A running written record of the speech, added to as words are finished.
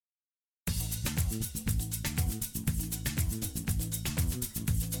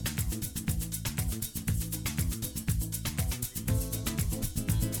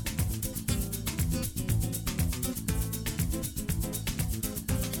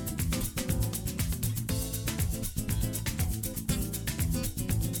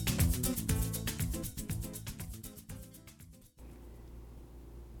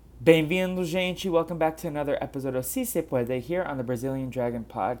Bem-vindo, gente. Welcome back to another episode of Puede here on the Brazilian Dragon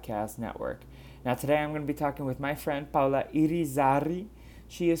Podcast Network. Now, today I'm going to be talking with my friend Paola Irizarry.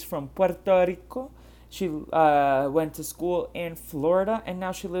 She is from Puerto Rico. She went to school in Florida, and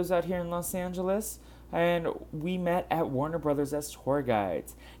now she lives out here in Los Angeles. And we met at Warner Brothers as tour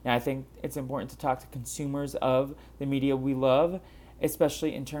guides. Now, I think it's important to talk to consumers of the media we love,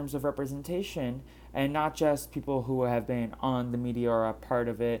 especially in terms of representation, and not just people who have been on the media or a part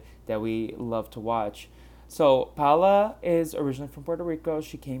of it that we love to watch. So Paola is originally from Puerto Rico.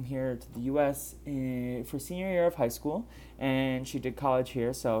 She came here to the U.S. For senior year of high school, and she did college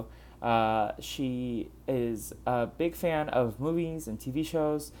here. So she is a big fan of movies and TV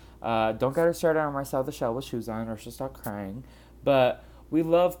shows. Don't get her started on Marcel the Shell with shoes on, or she'll start crying. But we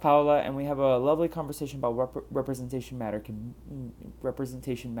love Paola, and we have a lovely conversation about what representation matters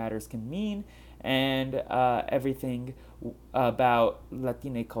can mean, and everything about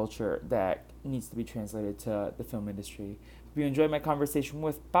Latina culture that needs to be translated to the film industry. Hope you enjoyed my conversation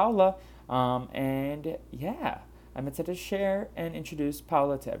with Paola, and yeah, I'm excited to share and introduce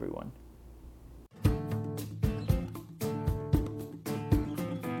Paola to everyone.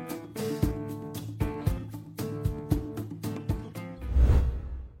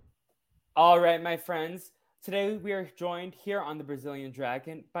 All right, my friends. Today we are joined here on the Brazilian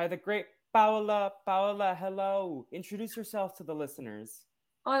Dragon by the great Paola. Paola, hello. Introduce yourself to the listeners.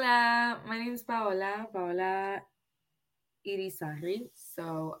 Hola, my name is Paola. Paola Irizarry.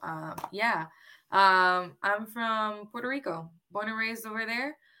 So, I'm from Puerto Rico, born and raised over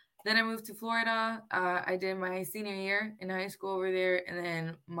there. Then I moved to Florida. I did my senior year in high school over there, and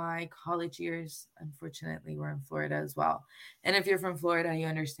then my college years, unfortunately, were in Florida as well. And if you're from Florida, you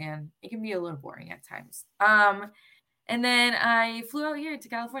understand it can be a little boring at times. And then I flew out here to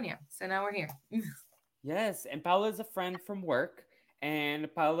California, so now we're here. Yes, and Paola is a friend from work, and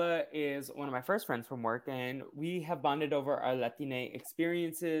Paola is one of my first friends from work, and we have bonded over our Latina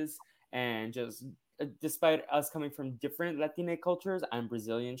experiences, and just despite us coming from different Latina cultures, I'm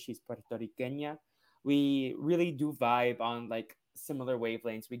Brazilian, she's Puerto Riqueña. We really do vibe on like similar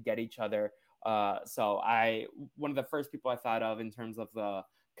wavelengths. We get each other. One of the first people I thought of in terms of the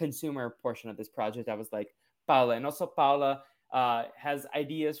consumer portion of this project, I was like Paola, and also Paola has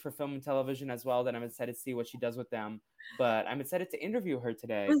ideas for film and television as well that I'm excited to see what she does with them. But I'm excited to interview her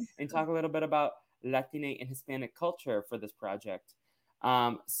today and talk a little bit about Latina and Hispanic culture for this project.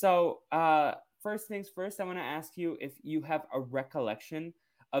 First things first, I want to ask you if you have a recollection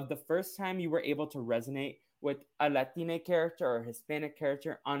of the first time you were able to resonate with a Latina character or Hispanic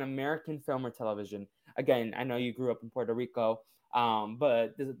character on American film or television. Again, I know you grew up in Puerto Rico,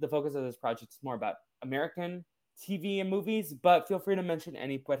 but the focus of this project is more about American TV and movies, but feel free to mention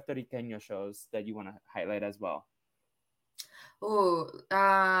any Puerto Riqueño shows that you want to highlight as well. Oh,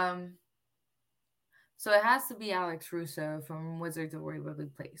 so it has to be Alex Russo from Wizards of Waverly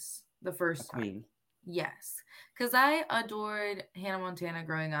Place, the A first time. queen. Yes, because I adored Hannah Montana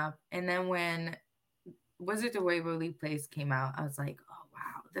growing up, and then when Wizards of Waverly Place came out, I was like, oh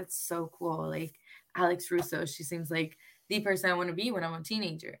wow, that's so cool. Like Alex Russo, she seems like the person I want to be when I'm a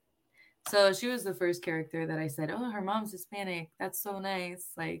teenager. So she was the first character that I said, oh, her mom's Hispanic. That's so nice.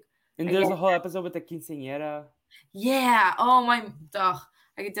 Like, And I there's get a whole episode with the quinceañera. Yeah. Oh my. Ugh.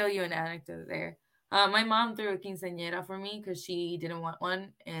 I could tell you an anecdote there. My mom threw a quinceañera for me because she didn't want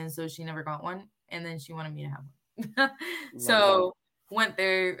one, and so she never got one, and then she wanted me to have one. Love that. So went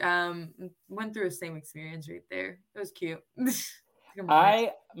there. Went through the same experience right there. It was cute.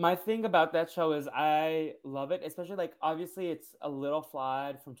 My thing about that show is I love it, especially like obviously it's a little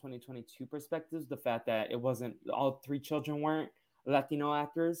flawed from 2022 perspectives, the fact that it wasn't all three children weren't Latino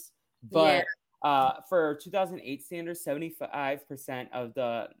actors, Yeah. but for 2008 standards, 75% of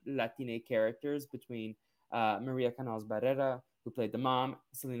the Latina characters between Maria Canals Barrera, who played the mom,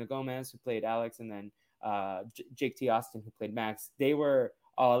 Selena Gomez, who played Alex, and then Jake T. Austin, who played Max, they were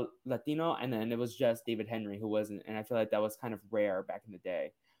all Latino, and then it was just David Henry who wasn't, and I feel like that was kind of rare back in the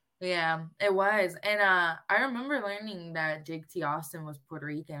day. Yeah, it was. And I remember learning that Jake T. Austin was Puerto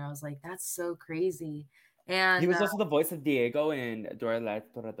Rican. I was like, that's so crazy. He And was also the voice of Diego in Dora la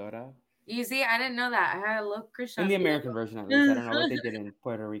Exploradora. you see, I didn't know that. I had to look In the Christian American version, at least. I don't know what Diego. they did in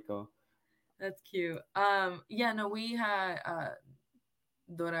Puerto Rico. That's cute. Yeah, no, we had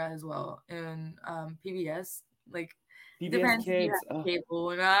Dora as well in PBS. Like, PBS depends if you Kids. have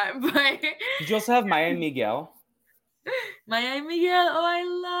cable or not. But Did you also have Maya and Miguel? Miami Miguel, oh, I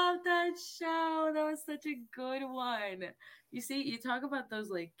love that show. That was such a good one. You see, you talk about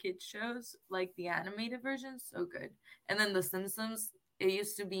those like kid shows, like the animated versions, so good. And then The Simpsons, it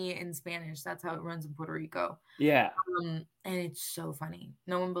used to be in Spanish. That's how it runs in Puerto Rico. Yeah. And it's so funny.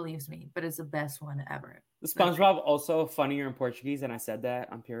 No one believes me, but it's the best one ever. The SpongeBob also funnier in Portuguese, and I said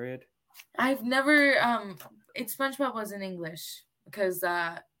that on period. I've never it's SpongeBob was in English because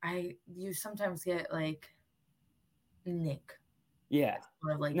you sometimes get like Nick. Yeah. It's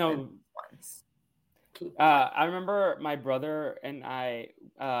one of like the No. ones. I remember my brother and I,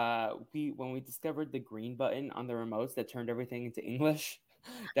 we when we discovered the green button on the remotes that turned everything into English,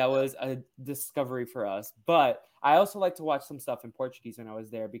 that was a discovery for us. But I also like to watch some stuff in Portuguese when I was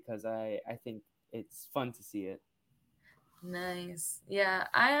there because I think it's fun to see it. Nice. Yeah,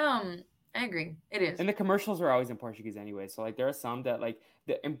 I agree. It is. And the commercials are always in Portuguese anyway. So like there are some that like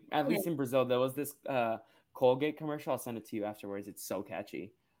at least in Brazil there was this Colgate commercial. I'll send it to you afterwards. It's so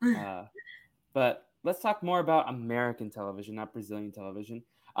catchy. But let's talk more about American television, not Brazilian television.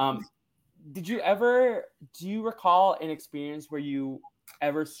 Do you recall an experience where you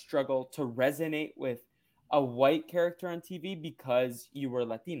ever struggled to resonate with a white character on TV because you were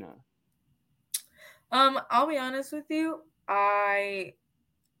Latina? I'll be honest with you. I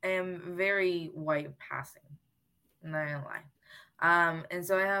am very white passing. I'm not gonna lie. And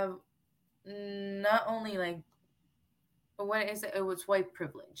so I have not only like what is it? It was white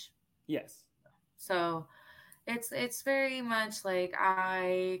privilege. Yes. So it's very much like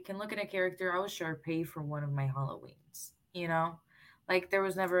I can look at a character. I was Sharpay for one of my Halloweens. Like there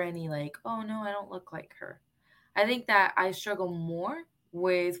was never any like, oh no, I don't look like her. I think that I struggle more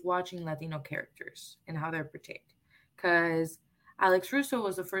with watching Latino characters and how they're portrayed, because Alex Russo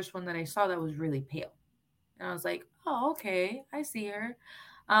was the first one that I saw that was really pale, and I was like, oh okay, I see her.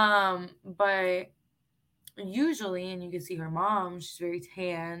 But usually, and you can see her mom, she's very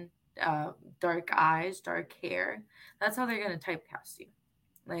tan, dark eyes, dark hair. That's how they're gonna typecast you,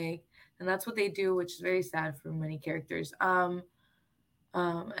 like, and that's what they do, which is very sad for many characters.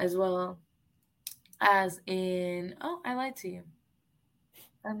 As well as in, oh, I lied to you.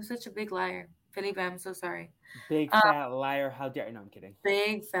 I'm such a big liar, Felipe. I'm so sorry. Big fat liar! How dare? No, I'm kidding.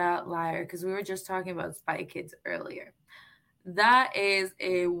 Big fat liar, because we were just talking about Spy Kids earlier. That is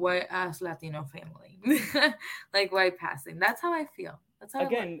a white ass Latino family, like white passing. That's how I feel. That's how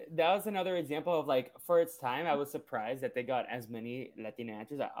Again, that was another example of like for its time, I was surprised that they got as many Latina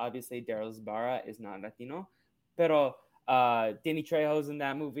actors. Obviously, Daryl Zbara is not Latino, pero Danny Trejo's in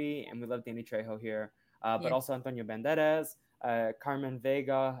that movie, and we love Danny Trejo here. But also Antonio Banderas, Carmen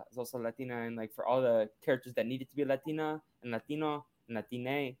Vega is also Latina, and like for all the characters that needed to be Latina and Latino and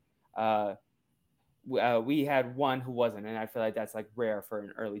Latine, we had one who wasn't, and I feel like that's like rare for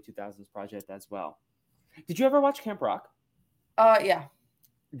an early 2000s project as well. Did you ever watch Camp Rock? Yeah.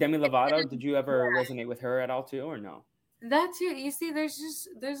 Demi Lovato, did you ever resonate with her at all too, or no? That too. You see,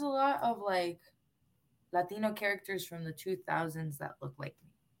 there's a lot of like Latino characters from the 2000s that look like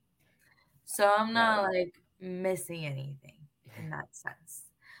me. So I'm not like missing anything in that sense.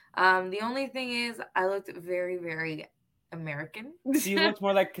 The only thing is I looked very, very American. So you looked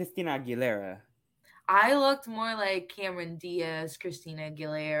more like Christina Aguilera. I looked more like Cameron Diaz, Christina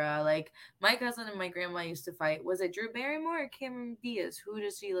Aguilera. Like my cousin and my grandma used to fight. Was it Drew Barrymore or Cameron Diaz? Who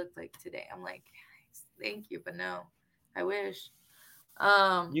does she look like today? I'm like, thank you, but no. I wish.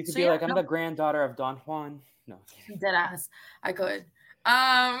 You could be like, I'm the granddaughter of Don Juan. No. Dead ass. I could.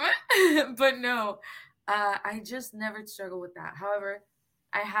 But no. I just never struggle with that. However,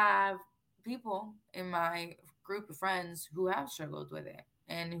 I have people in my group of friends who have struggled with it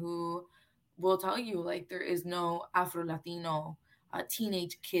and who will tell you like there is no Afro Latino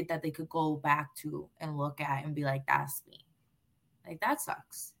teenage kid that they could go back to and look at and be like, that's me. Like that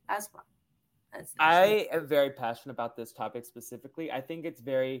sucks. That's fun. I am very passionate about this topic specifically. I think it's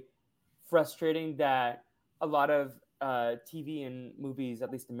very frustrating that a lot of TV and movies,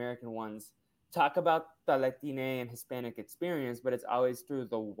 at least American ones, talk about the Latina and Hispanic experience, but it's always through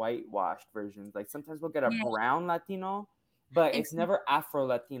the whitewashed versions. Like sometimes we'll get a brown Latino, but it's never Afro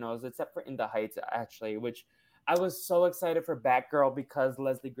Latinos, except for In the Heights, actually, which I was so excited for Batgirl because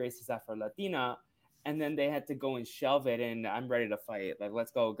Leslie Grace is Afro Latina. and then they had to go and shelve it, and I'm ready to fight. Like,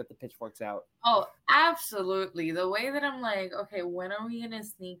 let's go, get the pitchforks out. Oh, absolutely. The way that I'm like, okay, when are we gonna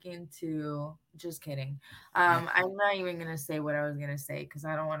sneak into? Just kidding. I'm not even gonna say what I was gonna say because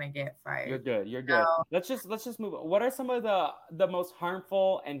I don't want to get You're fired. good. You're good. No. Let's just move on. What are some of the most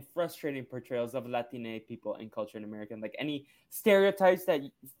harmful and frustrating portrayals of Latine people in culture in America? Like any stereotypes that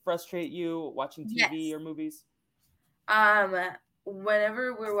frustrate you watching TV Yes. or movies? Um,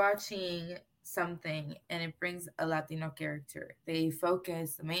 Whenever we're watching something and it brings a Latino character, the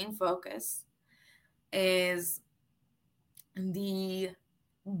main focus is the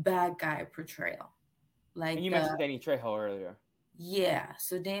bad guy portrayal. And Like you mentioned Danny Trejo earlier. yeah,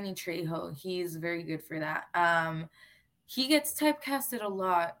 so Danny Trejo, he's very good for that. He gets typecasted a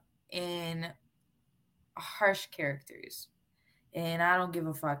lot in harsh characters and I don't give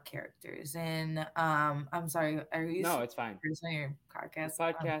a fuck characters. And I'm sorry, are you No, it's fine. on your This podcast?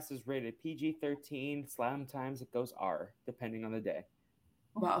 podcast is rated PG-13. Sometimes it goes R, depending on the day.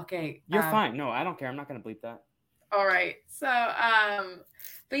 Well, okay. You're fine. No, I don't care. I'm not gonna bleep that. All right. So,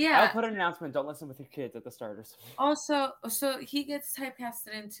 but I'll yeah. put an announcement. Don't listen with your kids at the start or something. Also, so he gets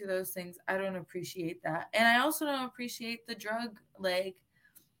typecasted into those things. I don't appreciate that, and I also don't appreciate the drug like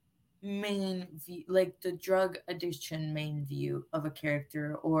main view, like the drug addiction main view of a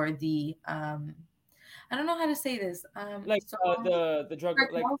character, or the I don't know how to say this. Like So the drug,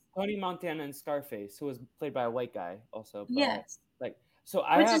 like cartels? Tony Montana and Scarface, who was played by a white guy, also. But Yes, like, so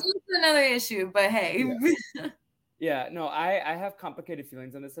I which is have, just another issue. But hey, yeah, yeah. No, I have complicated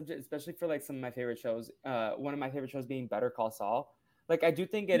feelings on this subject, especially for like some of my favorite shows. One of my favorite shows being Better Call Saul. Like, I do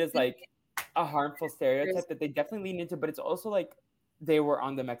think it is like a harmful stereotype that they definitely lean into, but it's also like they were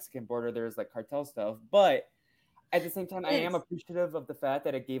on the Mexican border. There's like cartel stuff, but at the same time, I am appreciative of the fact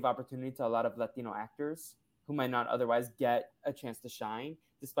that it gave opportunity to a lot of Latino actors who might not otherwise get a chance to shine,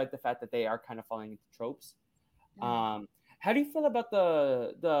 despite the fact that they are kind of falling into tropes. How do you feel about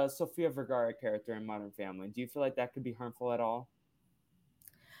the Sofia Vergara character in Modern Family? Do you feel like that could be harmful at all?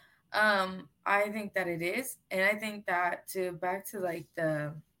 I think that it is, and I think that to back to like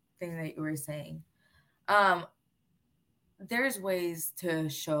the thing that you were saying, um, there's ways to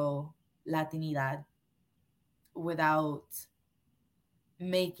show Latinidad without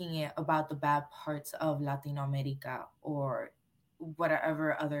making it about the bad parts of Latino America or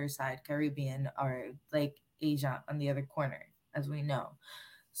whatever other side, Caribbean or like Asia on the other corner, as we know.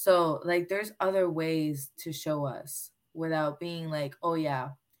 So, like, there's other ways to show us without being like, oh, yeah,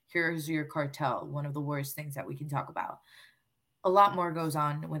 here's your cartel, one of the worst things that we can talk about. A lot more goes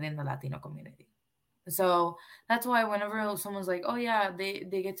on within the Latino community. So that's why whenever someone's like, oh, yeah, they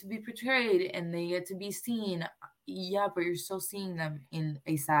get to be portrayed and they get to be seen, yeah, but you're still seeing them in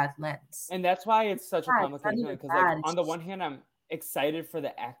a sad lens. And that's why it's such a Yeah, it's not complicated even feeling, because like bad. It's on the just, one hand, I'm excited for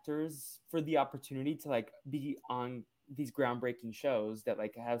the actors for the opportunity to like be on these groundbreaking shows that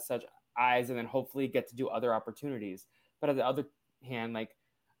like have such eyes and then hopefully get to do other opportunities. But on the other hand, like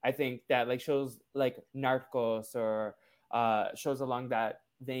I think that like shows like Narcos or shows along that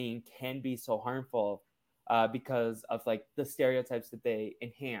vein can be so harmful because of like the stereotypes that they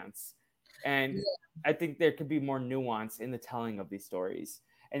enhance. And yeah, I think there could be more nuance in the telling of these stories.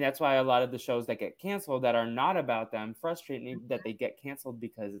 And that's why a lot of the shows that get canceled that are not about them frustrate me that they get canceled,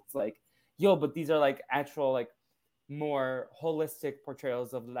 because it's like, yo, but these are like actual, like more holistic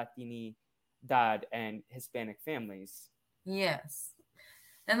portrayals of Latini dad and Hispanic families. yes.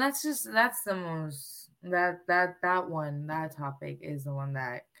 And that's the most that topic is the one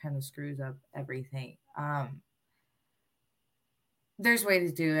that kind of screws up everything. There's ways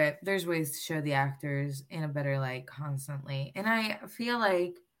to do it. There's ways to show the actors in a better light constantly. And I feel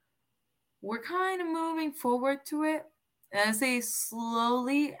like we're kind of moving forward to it. And I say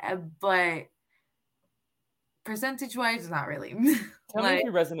slowly, but percentage wise, not really. Tell me if Like,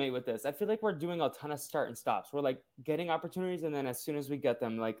 you resonate with this. I feel like we're doing a ton of start and stops. We're like getting opportunities, and then as soon as we get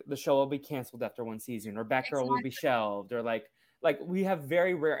them, like the show will be canceled after one season, or Batgirl will be exactly. shelved, or like we have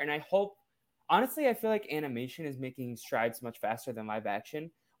very rare. And I hope, honestly, I feel like animation is making strides much faster than live action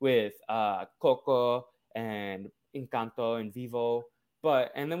with Coco and Encanto and Vivo.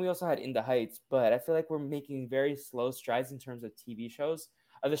 But and then we also had In the Heights. But I feel like we're making very slow strides in terms of TV shows.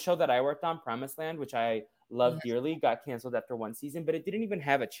 The show that I worked on, Promised Land, which I Yeah. love dearly, got canceled after one season, but it didn't even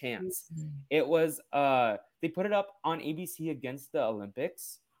have a chance. It was they put it up on ABC against the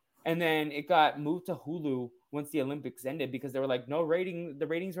Olympics, and then it got moved to Hulu once the Olympics ended, because they were like, no rating, the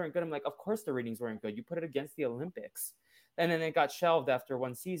ratings weren't good. I'm like, of course the ratings weren't good. You put it against the Olympics. And then it got shelved after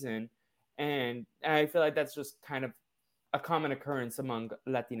one season. And I feel like that's just kind of a common occurrence among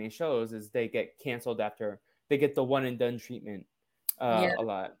Latine shows, is they get canceled after they get the one and done treatment Yeah. a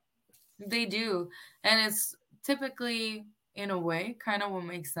lot. They do. And it's typically, in a way, kind of what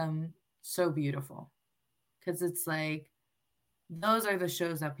makes them so beautiful. Because it's like, those are the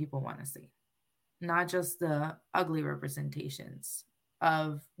shows that people want to see, not just the ugly representations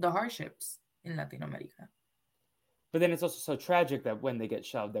of the hardships in Latin America. But then it's also so tragic that when they get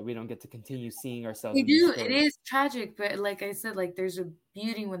shelved, that we don't get to continue seeing ourselves They in these do. It stories. is tragic, but like I said, like there's a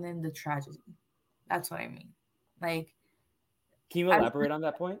beauty within the tragedy. That's what I mean. Like Can you I elaborate on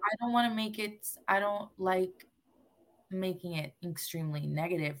that point? I don't want to make it. I don't like making it extremely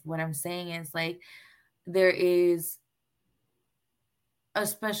negative. What I'm saying is like there is a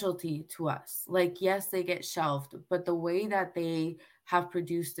specialty to us. Like yes, they get shelved, but the way that they have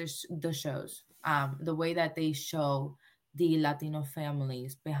produced the shows, the way that they show the Latino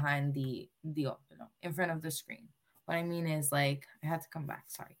families behind the in front of the screen. What I mean is like I had to come back.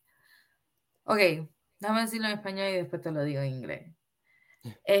 Sorry. Ok, déjame decirlo en español y después te lo digo en inglés.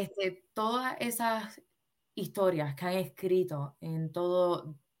 Todas esas historias que han escrito en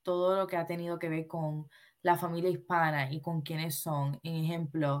todo lo que ha tenido que ver con la familia hispana y con quiénes son, en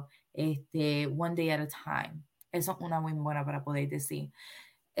ejemplo, One Day at a Time. Eso es una muy buena para poder decir.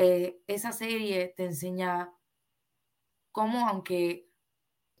 Esa serie te enseña cómo, aunque,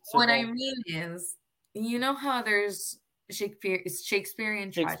 what I Circle mean is, you know how there's Shakespearean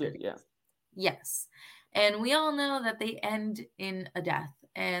Shakespeare, tragedy. yeah. Yes. And we all know that they end in a death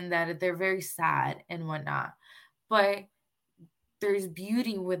and that they're very sad and whatnot. But there's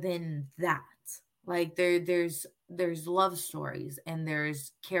beauty within that. Like there's love stories and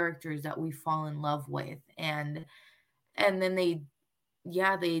there's characters that we fall in love with and then they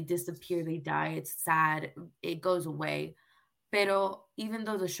disappear, they die, it's sad, it goes away. Pero even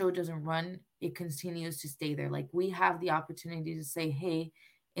though the show doesn't run, it continues to stay there. Like we have the opportunity to say, hey,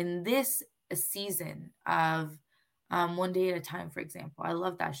 in this season of One Day at a Time, for example, I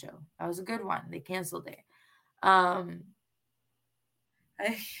love that show. That was a good one. They canceled it. Um,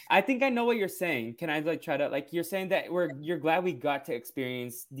 I think I know what you're saying. Can I like try to like you're saying that you're glad we got to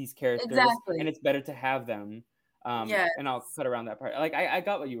experience these characters and exactly. it's better to have them. Yeah. And I'll cut around that part. Like I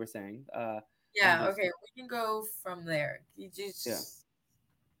got what you were saying. I'm Yeah. just Okay. We can go from there. You yeah. just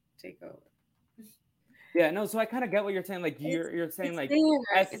take over. Yeah, no, so I kind of get what you're saying. Like you're saying It's like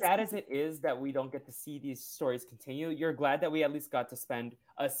there. as It's sad as it is that we don't get to see these stories continue, you're glad that we at least got to spend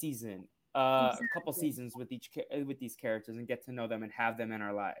a season, a couple exactly. seasons with with these characters and get to know them and have them in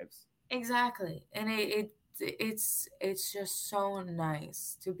our lives. Exactly. And it's just so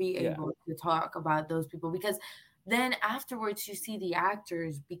nice to be Yeah. able to talk about those people because then afterwards you see the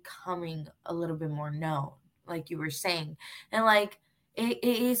actors becoming a little bit more known, like you were saying. And like it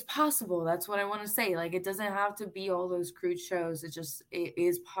is possible. That's what I want to say. Like it doesn't have to be all those crude shows. It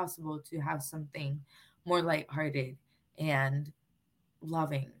is possible to have something more lighthearted and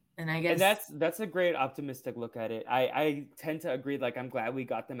loving. And I And guess that's a great optimistic look at it. I tend to agree. Like I'm glad we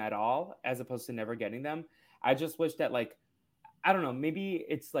got them at all, as opposed to never getting them. I just wish that like I don't know. Maybe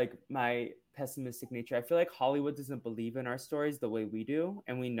it's like my pessimistic nature. I feel like Hollywood doesn't believe in our stories the way we do,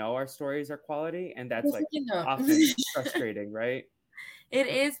 and we know our stories are quality, and that's like you know. often frustrating, right? It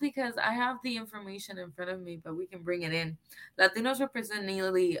is because I have the information in front of me, but we can bring it in. Latinos represent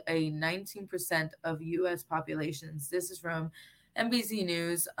nearly a 19% of U.S. populations. This is from NBC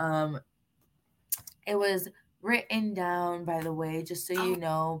News. It was written down, by the way, just so you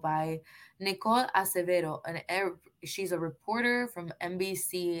know, by Nicole Acevedo. She's a reporter from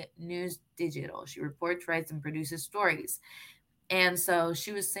NBC News Digital. She reports, writes, and produces stories. And so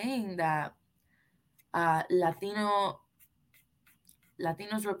she was saying that Latinos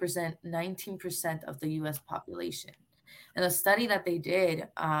represent 19% of the US population. And a study that they did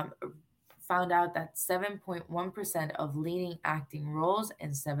found out that 7.1% of leading acting roles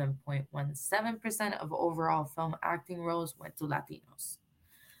and 7.17% of overall film acting roles went to Latinos.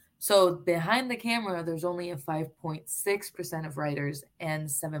 So behind the camera, there's only a 5.6% of writers and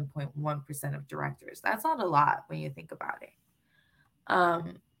 7.1% of directors. That's not a lot when you think about it.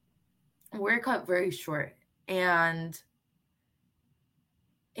 We're cut very short. And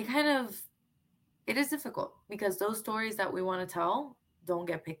it is difficult because those stories that we want to tell don't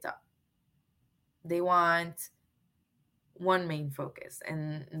get picked up. They want one main focus,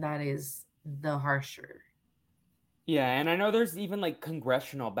 and that is the harsher. Yeah, and I know there's even like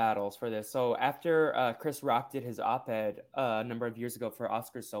congressional battles for this. So after Chris Rock did his op-ed a number of years ago for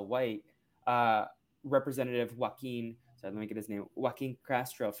Oscars So White, uh, Representative Joaquin, sorry, let me get his name, Joaquin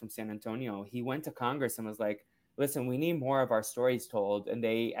Castro from San Antonio, he went to Congress and was like, listen, we need more of our stories told. And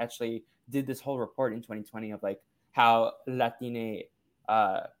they actually did this whole report in 2020 of like how Latine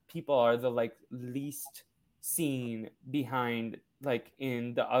people are the like least seen behind like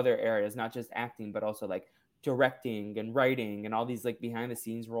in the other areas, not just acting, but also like directing and writing and all these like behind the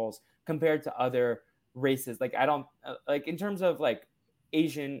scenes roles compared to other races. Like I don't like in terms of like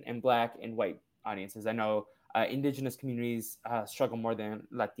Asian and Black and white audiences. I know indigenous communities struggle more than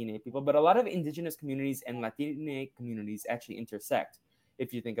Latina people, but a lot of indigenous communities and Latina communities actually intersect.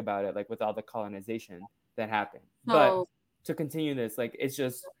 If you think about it, like with all the colonization that happened. But So to continue this, like it's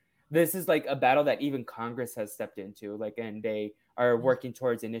just this is like a battle that even Congress has stepped into, like, and they are working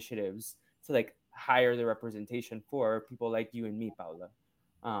towards initiatives to like hire the representation for people like you and me, Paula.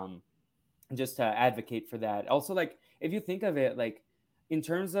 Um, just to advocate for that. Also, like if you think of it, like in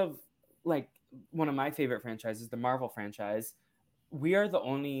terms of like one of my favorite franchises, the Marvel franchise, we are the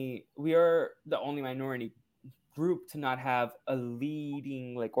only minority group to not have a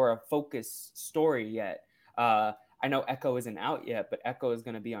leading like or a focus story yet. I know Echo isn't out yet, but Echo is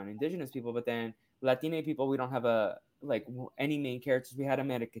going to be on Indigenous people. But then Latina people, we don't have a like any main characters. We had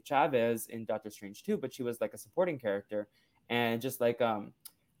America Chavez in Doctor Strange too, but she was like a supporting character, and just like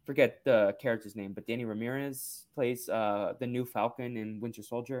forget the character's name, but Danny Ramirez plays the new Falcon in Winter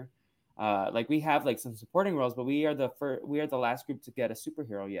Soldier. Like we have like some supporting roles, but we are the last group to get a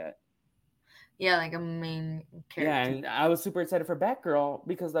superhero yet. yeah, like a main Yeah, character. and I was super excited for Batgirl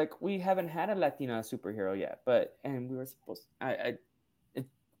because like we haven't had a Latina superhero yet, but and we were supposed.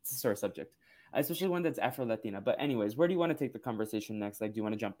 It's a sore subject, especially one that's Afro Latina. But anyways, where do you want to take the conversation next? Like, do you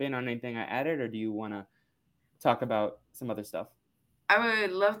want to jump in on anything I added, or do you want to talk about some other stuff? I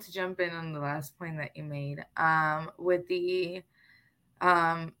would love to jump in on the last point that you made. With the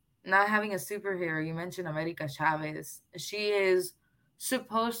um not having a superhero, you mentioned America Chavez. She is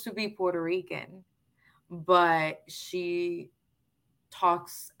supposed to be Puerto Rican, but she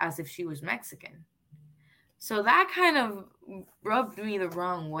talks as if she was Mexican. So that kind of rubbed me the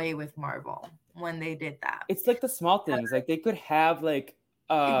wrong way with Marvel when they did that. It's like the small things. Like they could have like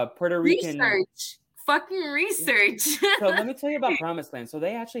Puerto Rican. Research, fucking research. So let me tell you about Promised Land. So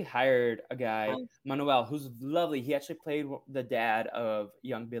they actually hired a guy, Manuel, who's lovely. He actually played the dad of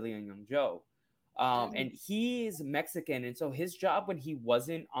Young Billy and Young Joe. And he's Mexican, and so his job when he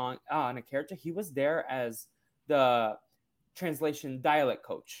wasn't on a character, he was there as the translation dialect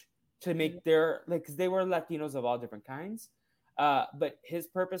coach to make their like because they were Latinos of all different kinds. But his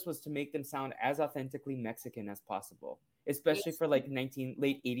purpose was to make them sound as authentically Mexican as possible, especially for like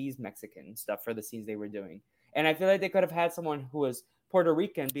late 80s Mexican stuff for the scenes they were doing. And I feel like they could have had someone who was Puerto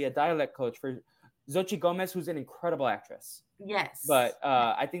Rican be a dialect coach for Xochitl Gomez, who's an incredible actress. Yes. But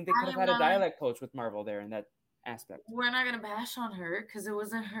I think they could I have am had a not. dialect coach with Marvel there in that aspect. We're not gonna bash on her because it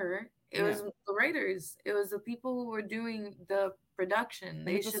wasn't her. It Yeah. was the writers. It was the people who were doing the production. And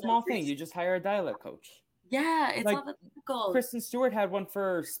They it's a should have small thing. You just hire a dialect coach. Yeah, it's Like not that difficult. Kristen Stewart had one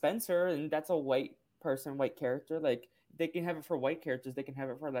for Spencer, and that's a white person, white character. Like they can have it for white characters, they can have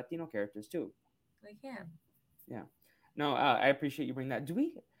it for Latino characters too. They can. Yeah. No, I appreciate you bringing that. Do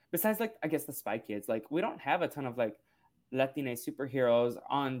we, besides like I guess the Spy Kids, like we don't have a ton of like Latina superheroes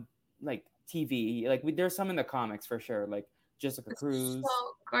on like TV. Like there's some in the comics for sure, like Jessica So Cruz.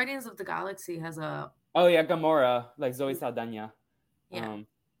 Guardians of the Galaxy has a Oh yeah, Gamora, like Zoe Saldana. yeah.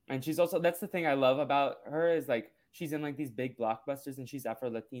 And she's also that's the thing I love about her is like she's in like these big blockbusters and she's Afro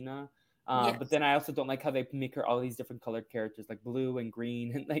Latina. But Yes. then I also don't like how they make her all these different colored characters like blue and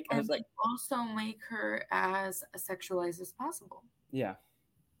green and like I And was they like, also make her as sexualized as possible. yeah,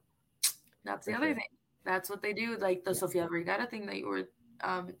 That's the for other sure. thing. That's what they do. Like the Yeah. Sofia Vergara thing that you were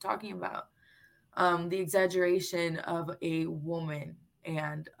talking about. The exaggeration of a woman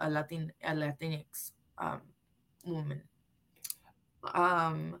and a Latinx woman.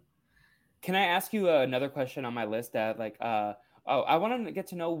 Um, Can I ask you another question on my list that like I want to get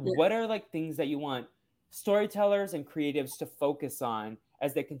to know yeah, what are like things that you want storytellers and creatives to focus on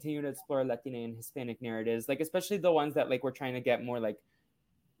as they continue to explore Latina and Hispanic narratives, like especially the ones that like we're trying to get more like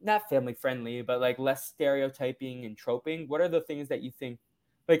not family friendly, but like less stereotyping and troping. What are the things that you think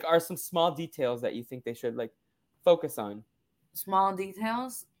like are some small details that you think they should like focus on? small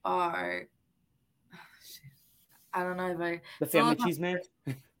details are. I don't know if I. The It's a little family cheese man?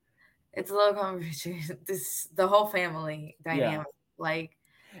 It's a little controversial. This the whole family Yeah. dynamic, like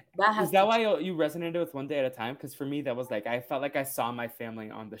that Is has that to. why you resonated with One Day at a Time? Because for me, that was like I felt like I saw my family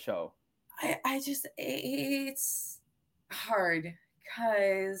on the show. I just it's hard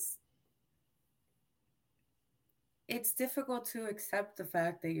because it's difficult to accept the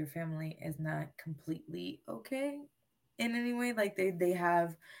fact that your family is not completely okay in any way. Like they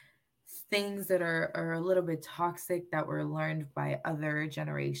have things that are a little bit toxic that were learned by other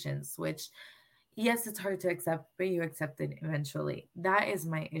generations, which yes, it's hard to accept, but you accept it eventually. That is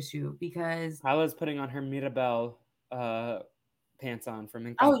my issue because I was putting on her Mirabelle pants on from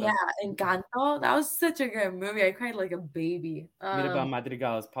Oh Encanto. yeah, Encanto. That was such a good movie. I cried like a baby. Mirabel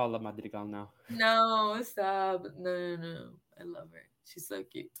Madrigal is Paula Madrigal now. No, stop. No. I love her. She's so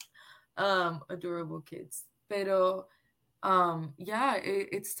cute. Adorable kids. Pero yeah,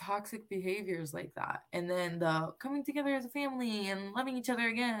 it's toxic behaviors like that. And then the coming together as a family and loving each other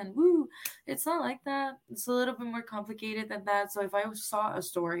again. Woo! It's not like that. It's a little bit more complicated than that. So if I saw a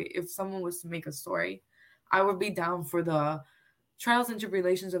story, if someone was to make a story, I would be down for the trials and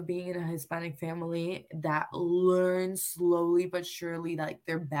tribulations of being in a Hispanic family that learn slowly but surely like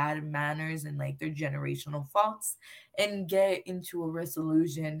their bad manners and like their generational faults and get into a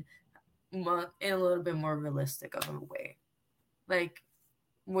resolution in a little bit more realistic of a way. Like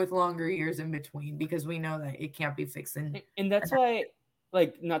with longer years in between because we know that it can't be fixed in And that's why,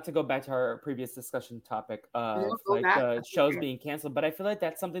 like, not to go back to our previous discussion topic we'll of go like back. the shows being canceled, but I feel like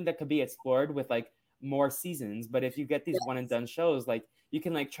that's something that could be explored with like more seasons. But if you get these one and Yes. done shows, like you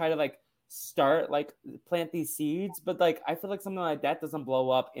can like try to like start like plant these seeds, but like I feel like something like that doesn't blow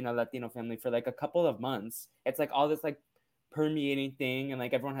up in a Latino family for like a couple of months. It's like all this like permeating thing, and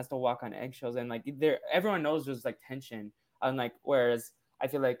like everyone has to walk on eggshells, and like there everyone knows there's like tension, and like whereas I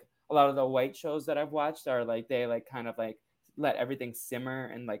feel like a lot of the white shows that I've watched are like they like kind of like let everything simmer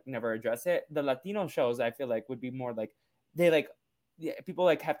and like never address it. The Latino shows I feel like would be more like they like yeah, people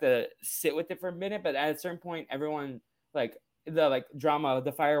like have to sit with it for a minute, but at a certain point everyone like the like drama,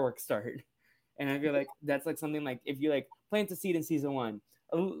 the fireworks start. And I feel like that's like something like if you like plant a seed in season one,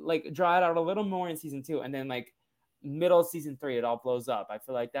 like draw it out a little more in season two, and then like middle of season three it all blows up. I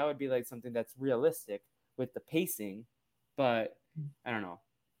feel like that would be like something that's realistic with the pacing, but I don't know.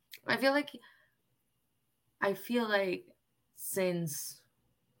 I feel like since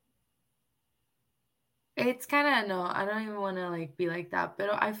it's kind of no, I don't even want to like be like that, but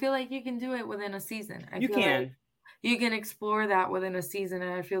I feel like you can do it within a season. I You feel like can, you can explore that within a season,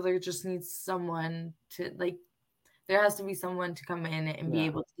 and I feel there just needs someone to like. There has to be someone to come in and be yeah.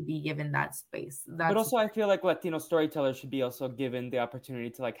 able to be given that space. But That's also, I feel like Latino storytellers should be also given the opportunity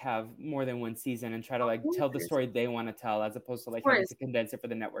to like have more than one season and try to of like tell the course, story they want to tell, as opposed to of like having course, to condense it for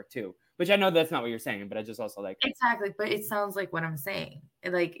the network too. Which I know that's not what you're saying, but I just also like exactly. But it sounds like what I'm saying.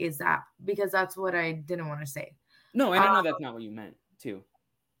 Like, is that because that's what I didn't want to say. no, and Uh, I know that's not what you meant too.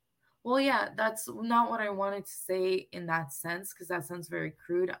 well, yeah, that's not what I wanted to say in that sense because that sounds very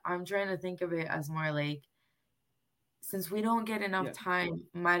crude. I'm trying to think of it as more like since we don't get enough Yeah, time,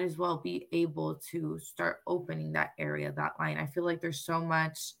 might as well be able to start opening that area, that line. I feel like there's so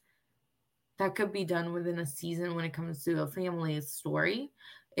much that could be done within a season when it comes to a family story.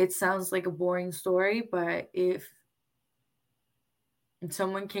 It sounds like a boring story, but if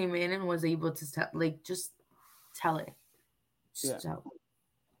someone came in and was able to tell, like, just tell it. yeah. Just tell.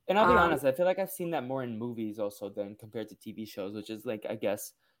 And I'll be Um, honest, I feel like I've seen that more in movies also than compared to TV shows, which is like I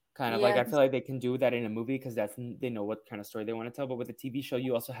guess kind of like I yes, feel like they can do that in a movie because that's they know what kind of story they want to tell. But with a TV show,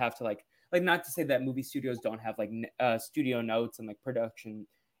 you also have to like not to say that movie studios don't have like studio notes and like production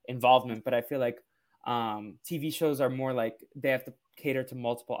involvement, but I feel like TV shows are more like they have to cater to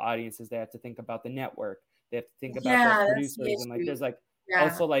multiple audiences. They have to think about the network. They have to think about the yeah, that's the producers, and like issue. there's like Yeah,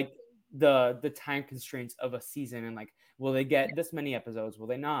 also like the time constraints of a season, and like will they get this many episodes, will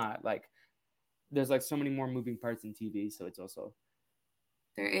they not, like there's like so many more moving parts in TV, so it's also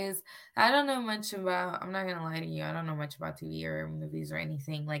there is. I don't know much about, I'm not going to lie to you. I don't know much about TV or movies or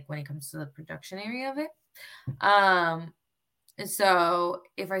anything like when it comes to the production area of it. Um, so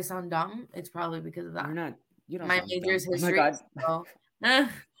if I sound dumb, it's probably because of you're that. not you don't My sound major dumb. is Oh my history, god. so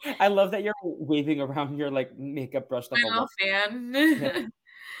I love that you're waving around your like makeup brushed up I'm a a wall. Yeah. fan.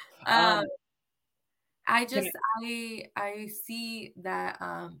 um, um I can just it, I see that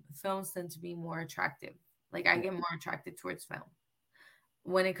films tend to be more attractive. Like I yeah. get more attracted towards film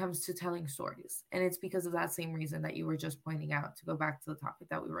when it comes to telling stories. And it's because of that same reason that you were just pointing out to go back to the topic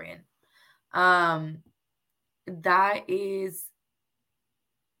that we were in. Um that is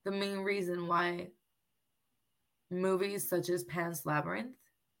the main reason why movies such as Pan's Labyrinth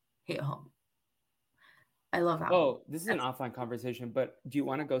hit home. I love that movie. Oh, this is an That's offline conversation, but do you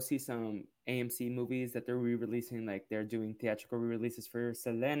want to go see some AMC movies that they're re-releasing? Like they're doing theatrical re-releases for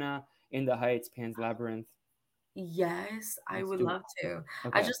Selena, In the Heights, Pan's Labyrinth. yes, I Let's would do it. love to.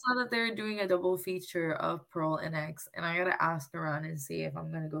 I Okay. just saw that they're doing a double feature of Pearl and X, and I gotta ask around and see if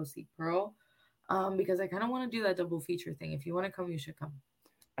I'm gonna go see Pearl. Because I kind of want to do that double feature thing. If you want to come, you should come.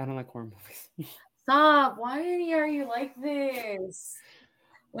 I don't like horror movies. Stop! Why are you like this?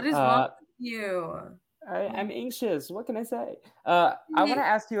 What is wrong uh with you? I'm anxious. What can I say? I want to Me-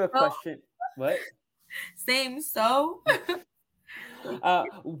 ask you a So, question. What? same. So, like,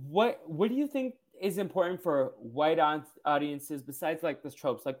 What do you think is important for white audiences besides like the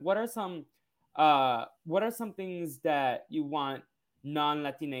tropes? Like, what are some things that you want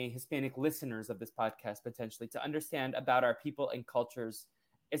non-Latina Hispanic listeners of this podcast potentially to understand about our people and cultures,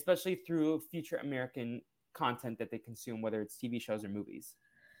 especially through future American content that they consume, whether it's TV shows or movies?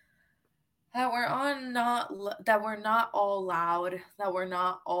 That we're on not that we're not all loud, that we're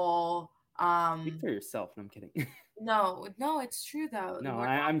not all Speak for yourself. No, I'm kidding. no, it's true though. No, We're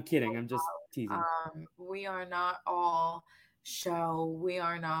I'm kidding. I'm just not teasing. we are not all show. We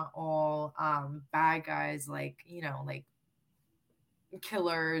are not all bad guys, like, like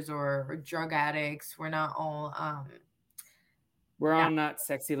killers or drug addicts. We're not all We're yeah. all not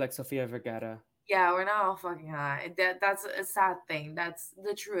sexy like Sofia Vergara. Yeah, we're not all fucking hot. That's a sad thing. That's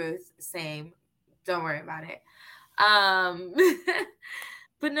the truth. Same. Don't worry about it. Um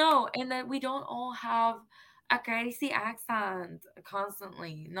but no, and that we don't all have a crazy accent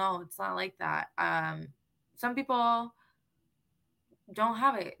constantly. No, it's not like that. Some people don't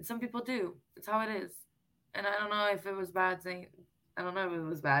have it. Some people do. It's how it is. And I don't know if it was bad saying I don't know if it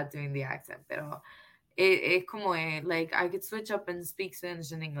was bad doing the accent, pero como like I could switch up and speak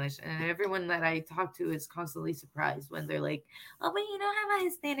Spanish and English, and everyone that I talk to is constantly surprised when they're like, "Oh, but you don't have a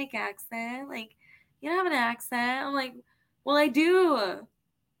Hispanic accent. Like, you don't have an accent." I'm like, "Well, I do."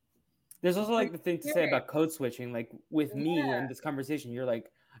 There's also Like, like the thing to say here. about code switching. Like with me Yeah. in this conversation, you're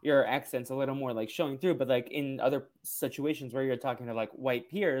like your accent's a little more like showing through, but like in other situations where you're talking to like white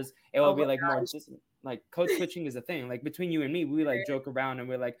peers, it will Oh be my like more gosh. just like code switching is a thing. Like between you and me, we like joke around and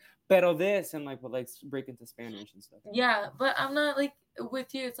we're like, pero this, and like we'll like break into Spanish and stuff. Yeah, but I'm not like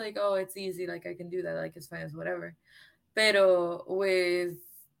with you. It's like, oh, it's easy. Like I can do that. Like it's fine as whatever. Pero with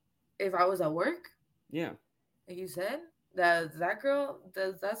if I was at work, Yeah. like you said, that girl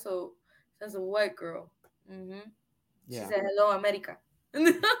does that's a white girl. Mm-hmm. She Yeah. said, "Hello, America."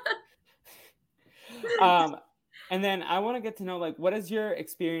 um and then I want to get to know like what is your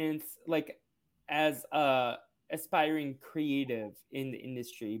experience like as a aspiring creative in the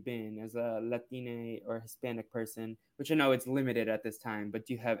industry been as a Latina or Hispanic person, which I know it's limited at this time, but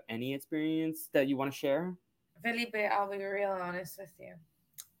do you have any experience that you want to share? Felipe, I'll be real honest with you.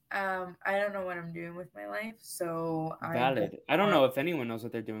 I don't know what I'm doing with my life, so I don't Valid. I don't want. know if anyone knows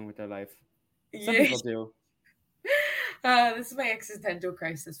what they're doing with their life. Some Yeah. people do. This is my existential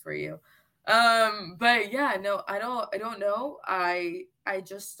crisis for you. But yeah, no, I don't know. I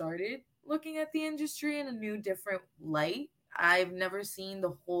just started looking at the industry in a new different light. I've never seen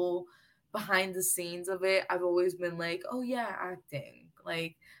the whole behind the scenes of it. I've always been like, "Oh yeah, acting."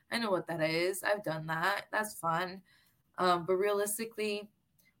 Like, I know what that is. I've done that. That's fun. But realistically,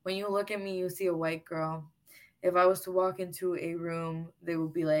 when you look at me, you see a white girl. If I was to walk into a room, they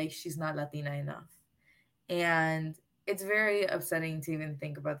would be like, "She's not Latina enough." And it's very upsetting to even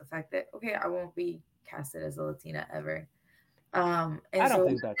think about the fact that, okay, I won't be casted as a Latina ever. And I don't so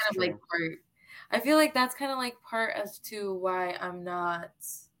think that's that's kind of like true. part, I feel like that's kind of like part as to why I'm not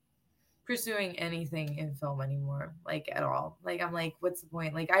pursuing anything in film anymore, like at all. Like, I'm like, what's the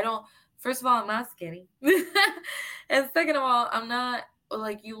point? Like, I don't, first of all, I'm not skinny. And second of all, I'm not,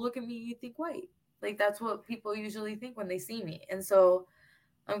 like, you look at me, you think white. Like, that's what people usually think when they see me. And so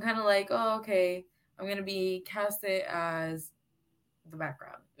I'm kind of like, oh, okay, I'm gonna be casted as the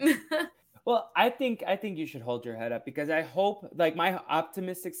background. Well, I think you should hold your head up because I hope like my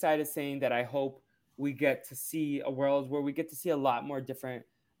optimistic side is saying that I hope we get to see a world where we get to see a lot more different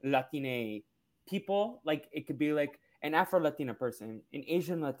Latina people. Like it could be like an Afro Latina person, an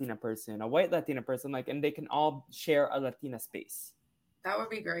Asian Latina person, a white Latina person, like and they can all share a Latina space. That would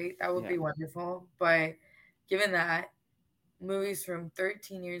be great. That would Yeah. be wonderful. But given that movies from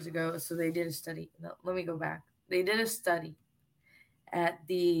 13 years ago, so they did a study. No, let me go back. They did a study at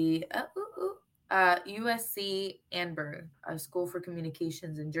the USC Annenberg School for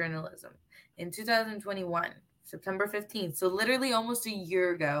Communications and Journalism in 2021, September 15th. So literally almost a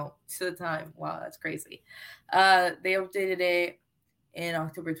year ago to the time. Wow, that's crazy. They updated it in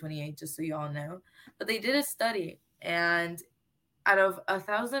October 28th, just so you all know. But they did a study, and out of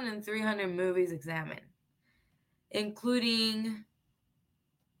 1,300 movies examined, including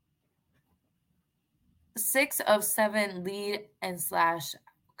 6 of 7 lead and slash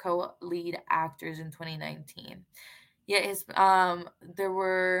co-lead actors in 2019. Yeah, there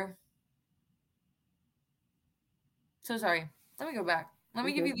were. So sorry. Let me go back. Let You're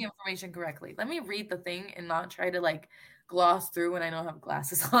me give you good. the information correctly. Let me read the thing and not try to like gloss through when I don't have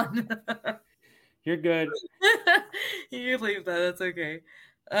glasses on. You're good. You can leave that. That's okay.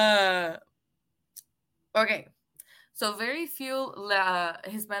 Uh, okay. So very few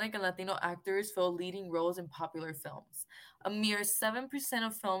Hispanic and Latino actors fill leading roles in popular films. A mere 7%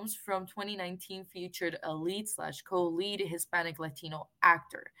 of films from 2019 featured a lead slash co-lead Hispanic Latino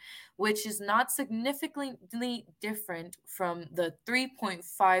actor, which is not significantly different from the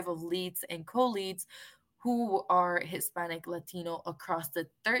 3.5 of leads and co-leads who are Hispanic Latino across the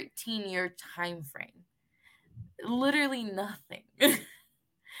 13-year time frame. Literally nothing.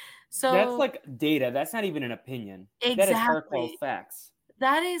 That's So like data. That's not even an opinion. That is hard cold exactly. facts.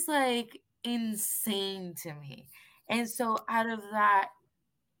 That is like insane to me. And so out of that,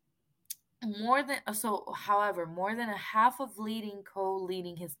 more than a half of leading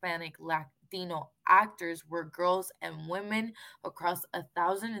co-leading Hispanic Latino actors were girls and women across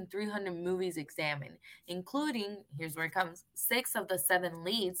 1,300 movies examined, including, here's where it comes, 6 of the 7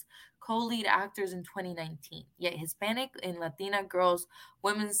 leads co-lead actors in 2019. Yet Hispanic and Latina girls,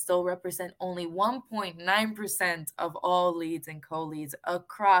 women still represent only 1.9% of all leads and co-leads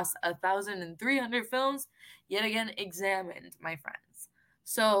across 1,300 films, yet again examined, my friends.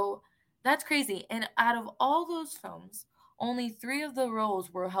 So that's crazy. And out of all those films, only 3 of the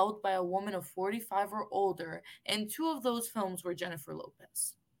roles were held by a woman of 45 or older, and 2 of those films were Jennifer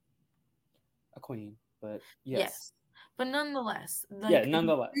Lopez. A queen, but yes. Yes. But nonetheless, Yeah, like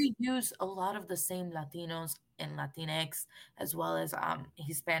nonetheless. they use a lot of the same Latinos and Latinx as well as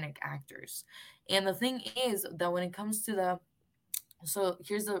Hispanic actors. And the thing is that when it comes to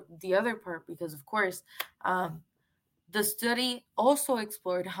here's the other part, because of course, um the study also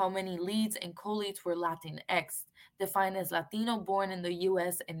explored how many leads and co-leads were Latinx, defined as Latino born in the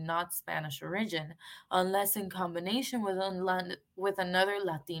US and not Spanish origin, unless in combination with another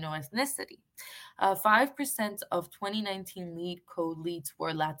Latino ethnicity. 5% of 2019 lead co-leads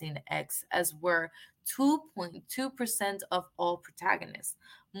were Latinx, as were 2.2% of all protagonists.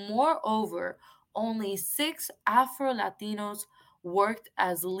 Moreover, only 6 Afro-Latinos worked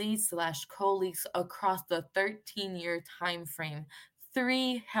as leads slash co-leads across the 13-year time frame.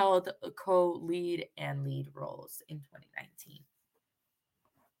 3 held co-lead and lead roles in 2019.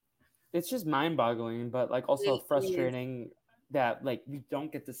 It's just mind-boggling, but like also It is. frustrating that like we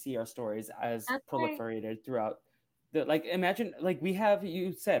don't get to see our stories as That's right. proliferated throughout the like imagine like we have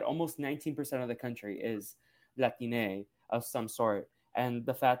you said almost 19% of the country is Latine of some sort. And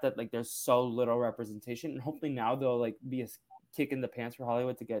the fact that like there's so little representation, and hopefully now they'll like be a kick in the pants for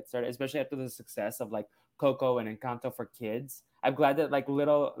Hollywood to get started, especially after the success of like Coco and Encanto for kids. I'm glad that like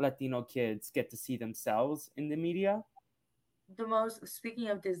little Latino kids get to see themselves in the media. Speaking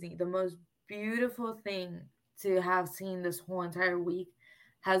of Disney, the most beautiful thing to have seen this whole entire week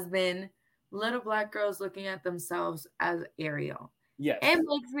has been little black girls looking at themselves as Ariel. It Yes.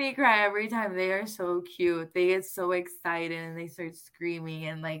 makes me cry every time. They are so cute. They get so excited and they start screaming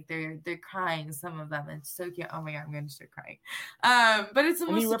and like they're crying. Some of them, it's so cute. Oh my god, I'm gonna start crying. But it's the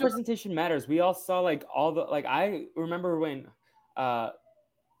I mean, most adorable. representation matters. We all saw like all the like. I remember when, uh,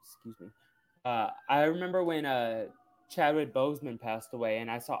 excuse me, I remember when Chadwick Boseman passed away, and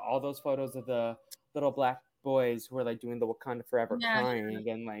I saw all those photos of the little black boys who were like doing the Wakanda Forever Yeah, crying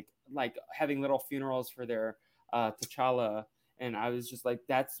and like having little funerals for their T'Challa. And I was just like,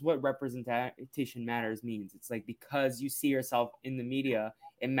 that's what representation matters means. It's like because you see yourself in the media,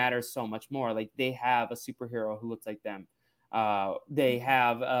 it matters so much more. Like they have a superhero who looks like them. They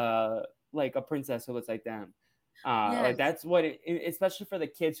have like a princess who looks like them. Like yes, that's what especially for the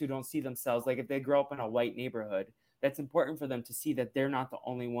kids who don't see themselves, like if they grow up in a white neighborhood, that's important for them to see that they're not the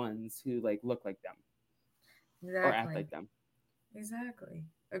only ones who like look like them or act exactly, like them. exactly.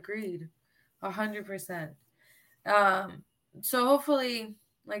 Agreed, 100%. Um, so hopefully,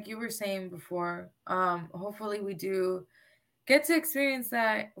 like you were saying before, hopefully we do get to experience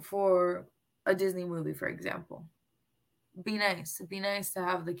that for a Disney movie, for example. Be nice. Be nice to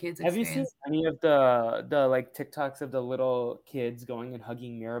have the kids Have you seen experience. any of the like TikToks of the little kids going and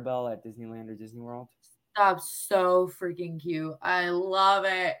hugging Mirabelle at Disneyland or Disney World? Stop, so freaking cute. I love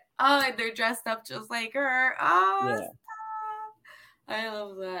it. Oh, and they're dressed up just like her. Oh, Yeah. stop. I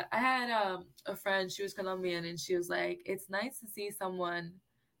love that. I had a friend, she was Colombian, and she was like, "It's nice to see someone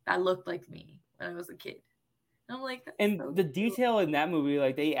that looked like me when I was a kid." And I'm like, "That's And so the cute." detail in that movie,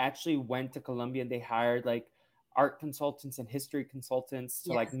 like they actually went to Colombia and they hired like art consultants and history consultants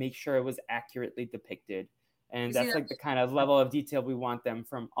to like Yes. make sure it was accurately depicted. You And see that's that? like the kind of level of detail we want them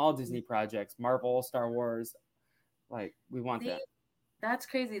from all Disney projects, Marvel, Star Wars. Like we want See, that. that's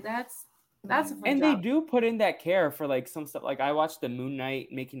crazy. That's a fun And they job. do put in that care for like some stuff. Like I watched the Moon Knight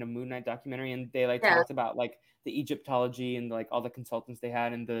making a Moon Knight documentary, and they like Yeah, talked about like the Egyptology and like all the consultants they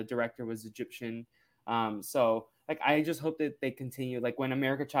had, and the director was Egyptian. So like I just hope that they continue. Like when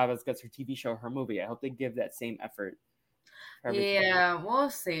America Chavez gets her TV show, her movie, I hope they give that same effort for everything. yeah. We'll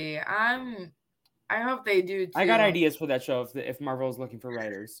see. I hope they do I got too. ideas for that show if Marvel's looking for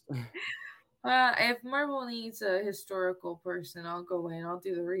writers. If Marvel needs a historical person, I'll go in. I'll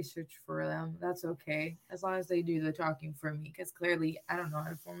do the research for them. That's okay, as long as they do the talking for me. Because clearly, I don't know how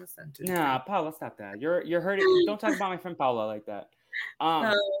to form a sentence Nah, right. Paula, stop that. You're hurting. Don't talk about my friend Paula like that.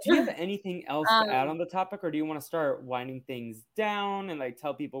 Uh, Do you have anything else to add um, on the topic, or do you want to start winding things down and like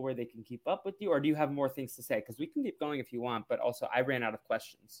tell people where they can keep up with you, or do you have more things to say? Because we can keep going if you want, but also I ran out of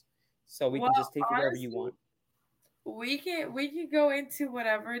questions, so we well, can just take it wherever you honestly, want. we can go into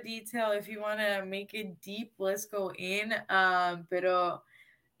whatever detail if you want to make it deep. Let's go in. Pero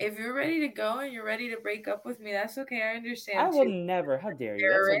if you're ready to go and you're ready to break up with me, that's okay. I I understand will too. never. How dare you?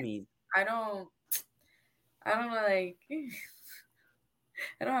 That's so Terrorist. mean. I don't. I don't like.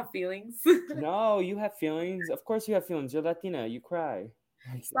 I don't have feelings. No, you have feelings. Of course, you have feelings. You're Latina. You cry.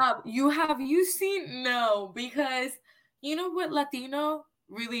 Stop. You seen no because you know what Latino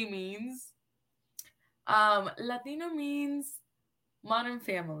really means? Latino means modern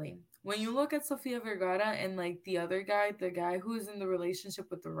family. When you look at Sofia Vergara and like the other guy, the guy who's in the relationship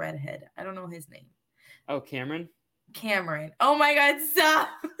with the redhead, I don't know his name. Oh, Cameron. Cameron. Oh my god, stop.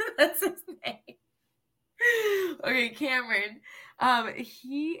 That's his name. Okay, Cameron.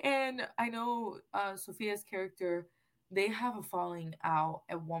 He and I know Sophia's character, they have a falling out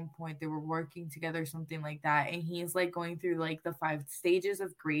at one point. They were working together, something like that, and he's like going through like the 5 stages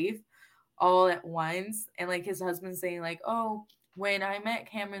of grief all at once. And like his husband saying, like, oh, when I met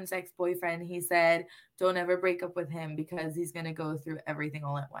Cameron's ex-boyfriend, he said, don't ever break up with him because he's gonna go through everything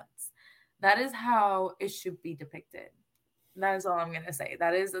all at once. That is how it should be depicted. That is all I'm gonna say.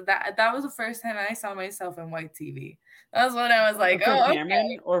 That was the first time I saw myself in white TV. That's when I was like, From oh, okay.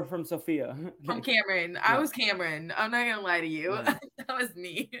 Cameron or from Sophia? From Cameron. I Yeah. was Cameron. I'm not gonna lie to you. Yeah. That was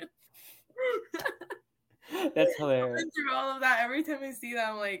me. That's I hilarious. went through all of that. Every time I see that,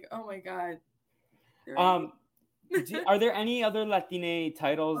 I'm like, oh my god, they're right. Um, are there any other Latine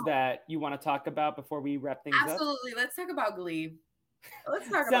titles that you want to talk about before we wrap things up? Absolutely. Let's talk about Glee. Let's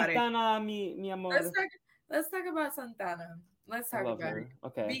talk about it. Santana, mi Let's amor. talk. Let's talk about Santana. Let's I talk love about it her.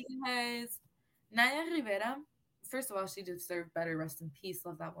 Okay. because Naya Rivera. First of all, she deserved better. Rest in peace.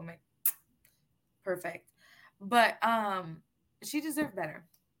 Love that woman. Perfect. But she deserved better.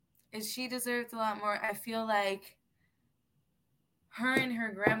 And she deserved a lot more. I feel like her and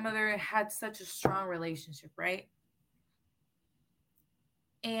her grandmother had such a strong relationship, right?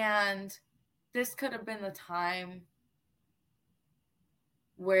 And this could have been the time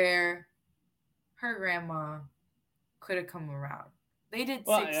where her grandma could have come around. They did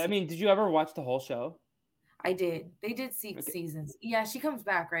Well, six. I mean, did you ever watch the whole show? I did. They did 6 seasons. Yeah, she comes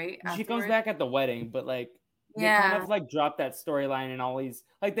back, right? She comes Afterwards. back at the wedding, but like they kind Yeah. of like dropped that storyline and all these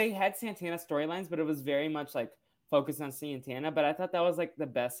like they had Santana storylines, but it was very much like focused on Santana. But I thought that was like the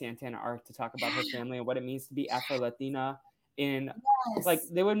best Santana arc to talk about her family and what it means to be Afro Latina. In like Yes.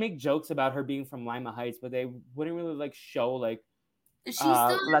 they would make jokes about her being from Lima Heights, but they wouldn't really like show like She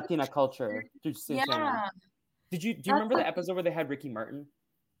still Latina culture through Santana. yeah. Do you That's remember the the episode where they had Ricky Martin?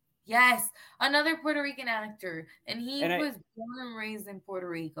 yes. Another Puerto Rican actor. And he And was born and raised in Puerto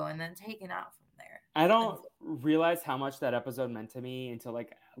Rico and then taken out from there. I don't realize how much that episode meant to me until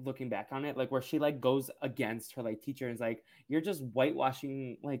like looking back on it, like where she like goes against her like teacher and is like, "You're just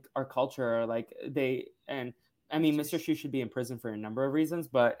whitewashing like our culture." Like they and I mean, Mr. Shu should be in prison for a number of reasons,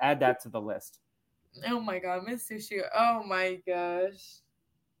 but add that to the list. Oh my god, Mr. Shu. Oh my gosh.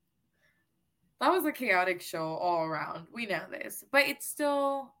 That was a chaotic show all around. We know this. But it's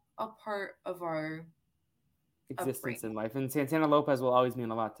still a part of our Existence in upbringing. life, and Santana Lopez will always mean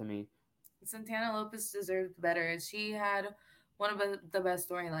a lot to me. Santana Lopez deserved better. She had one of the best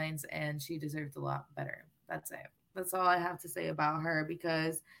storylines and she deserved a lot better. That's it. That's all I have to say about her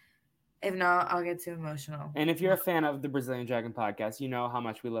because if not, I'll get too emotional. And if you're a fan of the Brazilian Dragon podcast, you know how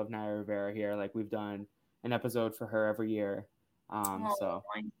much we love Naya Rivera here. Like we've done an episode for her every year. Oh, So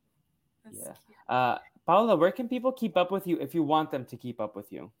that's yeah. cute. Paola, where can people keep up with you if you want them to keep up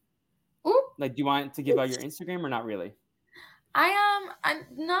with you? Ooh, Like, do you want to give out your Instagram or not really? I'm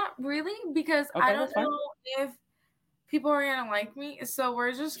not really because I Okay, don't that's fine. know if people are gonna like me. So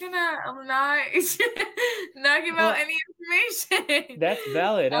we're just gonna not not give out Well, any information. that's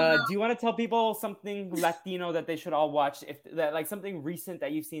valid. Um, Do you want to tell people something Latino that they should all watch? If that like something recent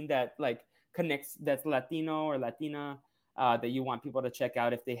that you've seen that like connects that's Latino or Latina that you want people to check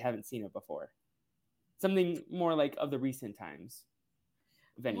out if they haven't seen it before. Something more like of the recent times,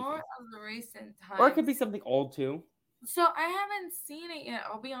 if more anything. of the recent Or it could times. be something old too. So I haven't seen it yet,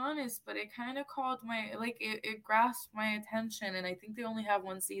 I'll be honest, but it kind of called my like it grasped my attention and I think they only have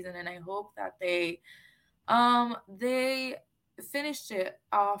one season and I hope that they finished it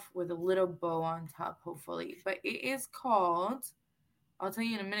off with a little bow on top, hopefully. But it is called. I'll tell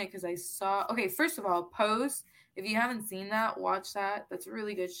you in a minute because I saw. Okay, first of all, Pose. If you haven't seen that, watch that. That's a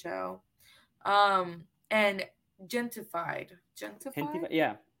really good show. And Gentified. Gentified?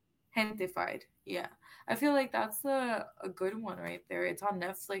 Yeah. Gentified. Yeah. I feel like that's a good one right there. It's on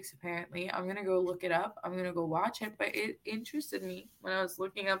Netflix apparently. I'm gonna go look it up. I'm gonna go watch it. But it interested me when I was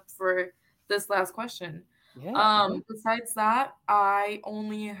looking up for this last question. Yeah. Besides that, I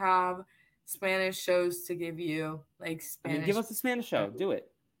only have Spanish shows to give you, like I mean, give Spanish. us a Spanish show. Do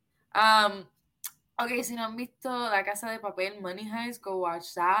it. Um, okay, si no han visto La Casa de Papel, Money Heist, go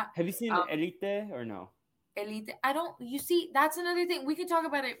watch that. Have you seen Elite or no? Elite. I don't. You see, that's another thing. We can talk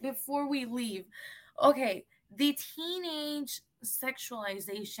about it before we leave. Okay, the teenage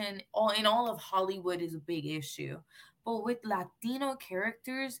sexualization in all of Hollywood is a big issue, but with Latino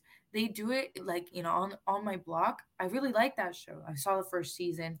characters, they do it like on my block. I really like that show. I saw the first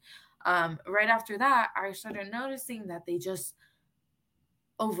season. Right after that, I started noticing that they just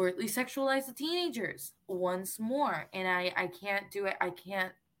overtly sexualize the teenagers once more, and I can't do it. I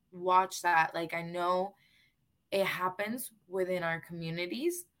can't watch that. Like I know it happens within our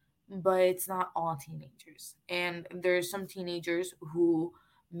communities, but it's not all teenagers. And there's some teenagers who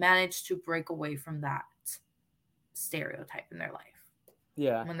manage to break away from that stereotype in their life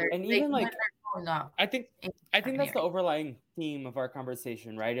Yeah, when they're and they, even when like they're growing up I think in I think different that's the areas. overlying theme of our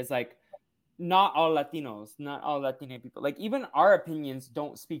conversation, right? Is like not all Latinos, not all Latina people. Like even our opinions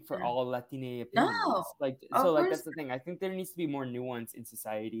don't speak for all Latina No, opinions. Like so of like course. that's the thing. I think there needs to be more nuance in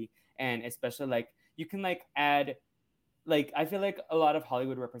society, and especially like you can like add like I feel like a lot of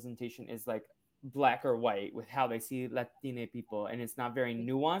Hollywood representation is like black or white with how they see Latina people, and it's not very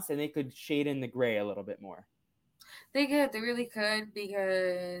nuanced, and they could shade in the gray a little bit more. They really could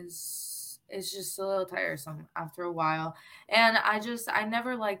because it's just a little tiresome after a while. And I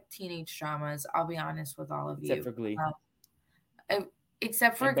never liked teenage dramas. I'll be honest with all of Except you. for Glee Uh, uh,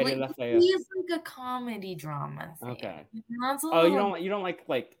 except for and Betty Glee. La Fea. Glee is like a comedy drama thing. Okay. That's a Oh, little. you don't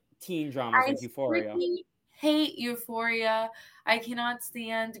like teen dramas I like Euphoria. strictly hate Euphoria. I cannot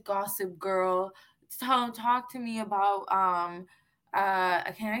stand Gossip Girl. Talk to me about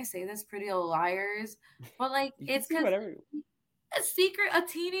can I say this? Pretty Little Liars. But like You can it's see because whatever. a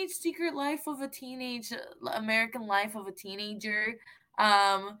teenage secret life of a teenage American life of a teenager.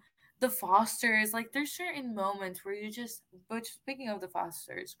 Um, the Fosters, like there's certain moments where you just. But speaking of the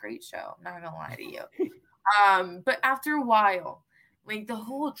Fosters, great show. Not gonna lie to you. But after a while, like the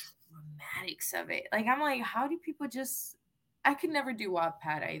whole dramatics of it, like I'm like, how do people just? I could never do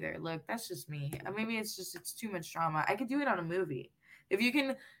Wattpad either. Look, that's just me. Maybe it's too much drama. I could do it on a movie. If you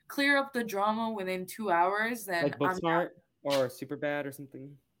can clear up the drama within 2 hours, then Like I'm Booksmart or Superbad or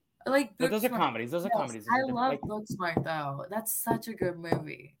something. like But those are Booksmart. comedies. Those are Yes, comedies. Those are I different. love Like Booksmart though. That's such a good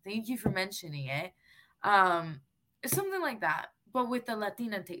movie. Thank you for mentioning it. It's something like that, but with the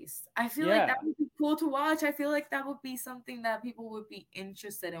Latina taste. I feel like that yeah, would be cool to watch. I feel like that would be something that people would be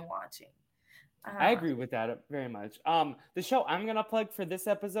interested in watching. I Uh, agree with that very much. The show I'm gonna plug for this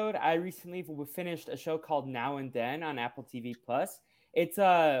episode, I recently finished a show called Now and Then on Apple TV Plus. It's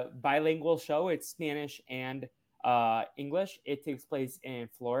a bilingual show. It's Spanish and English. It takes place in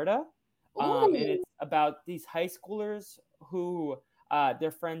Florida, and ooh, it's about these high schoolers who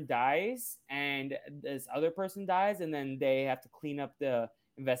their friend dies and this other person dies, and then they have to clean up the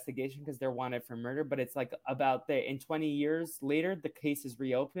investigation because they're wanted for murder. But it's like about in 20 years later the case is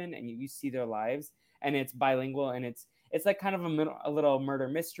reopened and you see their lives, and it's bilingual, and it's like kind of a little murder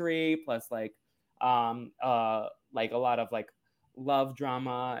mystery plus like a lot of like love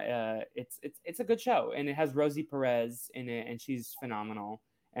drama. It's a good show, and it has Rosie Perez in it, and she's phenomenal.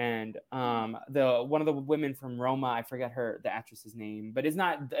 And the one of the women from Roma, I forget the actress's name, but it's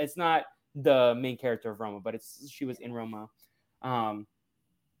not the main character of Roma, but she was in Roma. um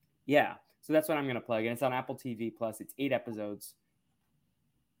yeah, so that's what I'm gonna plug, and it's on Apple TV Plus. It's 8 episodes,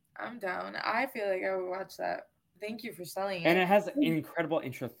 I'm down. I feel like I would watch that. Thank you for selling and it. it has an incredible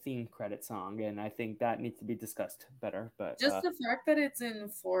intro theme credit song, and I think that needs to be discussed better. But Just the fact that it's in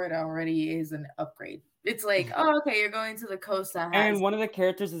Florida already is an upgrade. It's like, oh, okay, you're going to the coast that and has. one of the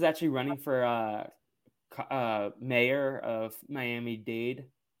characters is actually running for mayor of Miami-Dade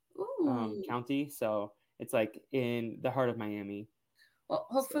Ooh. County, so it's like in the heart of Miami. Well,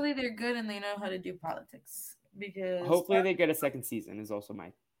 So hopefully they're good and they know how to do politics because hopefully they get a second season is also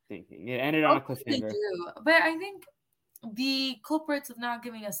my thinking. It ended on a hopefully they cliffhanger. do. But I think the culprits of not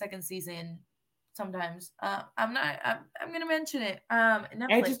giving a second season sometimes. I'm not. I'm gonna mention it. I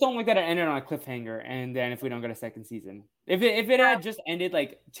Netflix. just don't like that it ended on a cliffhanger, and then if we don't get a second season, if it had just ended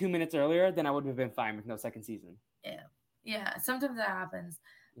like 2 minutes earlier, then I would have been fine with no second season. Yeah. Yeah, sometimes that happens.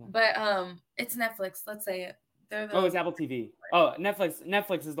 Yeah. But it's Netflix. Let's say it. They're Oh, the it's Apple TV. Oh, Netflix.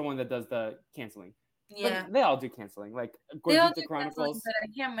 Netflix is the one that does the canceling, yeah. but they all do canceling. Like They all do Gordita canceling, Chronicles. but I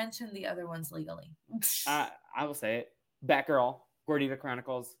can't mention the other ones legally. I will say it. Batgirl, Gordita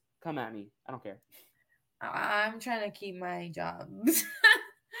Chronicles. Come at me. I don't care. I'm trying to keep my job.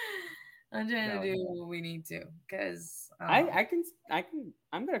 I'm trying to No, do what we need to because I'm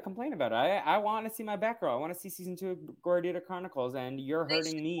gonna complain about it. I want to see my Batgirl. I want to see season 2 of Gordita Chronicles, and you're they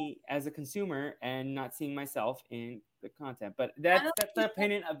hurting should. me as a consumer and not seeing myself in the content. But I that's don't. the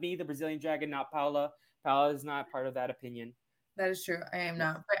opinion of me, the Brazilian Dragon, not Paola. Paola is not part of that opinion. That is true. I am Yes,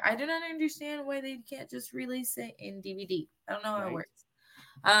 not, but I do not understand why they can't just release it in DVD. I don't know how it right. works.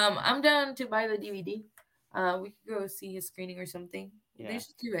 I'm down to buy the DVD. We could go see a screening or something. They Yeah.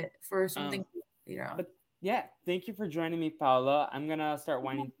 should do it for Um. something later on. But yeah, thank you for joining me, Paola. I'm gonna start Thank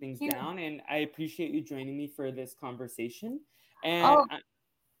winding things you. down, and I appreciate you joining me for this conversation. And Oh, do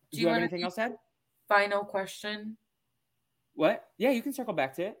do you you have want to anything do else to add? final question? What? Yeah, you can circle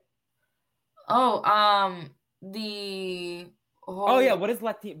back to it. Oh, the Oh yeah, whole what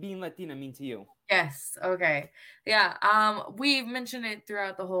does being Latina mean to you? yes, okay. Yeah, we've mentioned it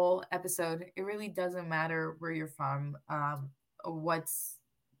throughout the whole episode. It really doesn't matter where you're from, what's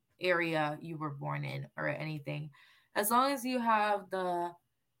area you were born in or anything. As long as you have the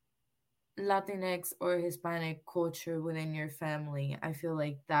Latinx or Hispanic culture within your family, I feel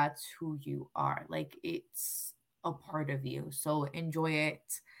like that's who you are. Like it's a part of you. So enjoy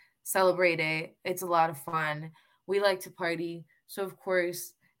it, celebrate it. It's a lot of fun. We like to party. So of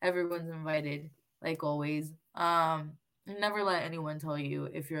course, everyone's invited, like always. Never let anyone tell you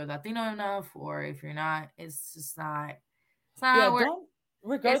if you're Latino enough or if you're not. It's Yeah, not where don't,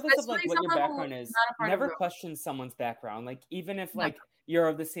 regardless of like especially what your someone who's background is, not a part of never the question someone's background. Like even if never. like you're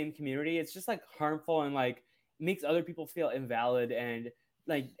of the same community, it's just like harmful and like makes other people feel invalid, and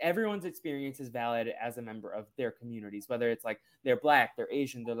like everyone's experience is valid as a member of their communities, whether it's like they're black, they're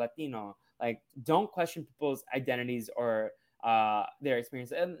Asian, they're Latino. Like don't question people's identities or their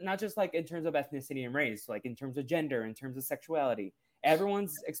experience, and not just like in terms of ethnicity and race, like in terms of gender, in terms of sexuality.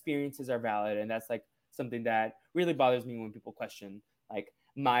 Everyone's experiences are valid, and that's like something that really bothers me when people question like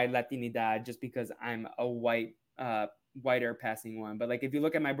my Latinidad just because I'm a whiter passing one. But like if you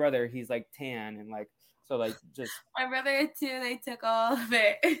look at my brother, he's like tan and like so like just My brother too, they took all of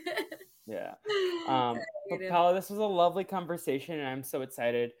it. yeah. I hate But him. Paula, this was a lovely conversation, and I'm so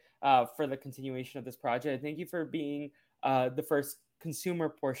excited for the continuation of this project. Thank you for being the first consumer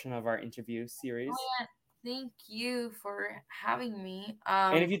portion of our interview Oh series. yeah, thank you for having me.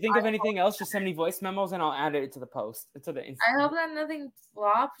 And if you think of anything else, just send me voice memos and I'll add it to the post, to the I hope that nothing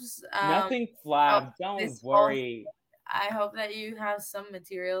flops. Nothing Oh, flab. Don't this whole. worry. I hope that you have some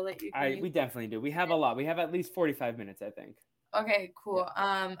material that you can use. We definitely do. We have a lot. We have at least 45 minutes, I think. Okay, Yeah. cool.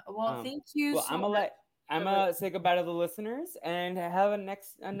 Well, Um. thank you Well, so much I'm for listening. gonna say goodbye to the listeners and have a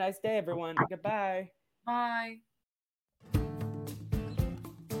nice day, everyone. Goodbye. Bye.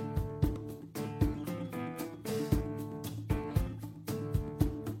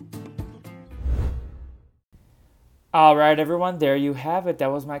 All right, everyone. There you have it.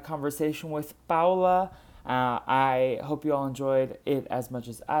 That was my conversation with Paola. I hope you all enjoyed it as much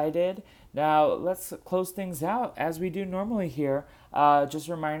as I did. Now, let's close things out as we do normally here. Just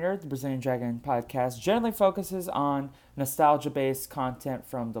a reminder the Brazilian Dragon podcast generally focuses on nostalgia based content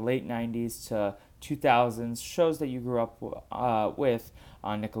from the late 90s to 2000s, shows that you grew up with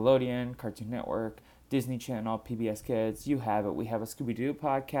on Nickelodeon, Cartoon Network, Disney Channel, PBS Kids. You have it. We have a Scooby Doo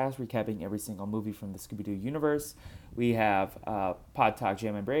podcast recapping every single movie from the Scooby Doo universe. We have Pod Talk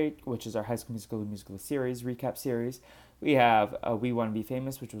Jam and Break, which is our High School Musical series, recap series. We have We Want to Be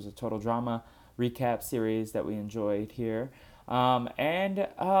Famous, which was a total drama recap series that we enjoyed here. And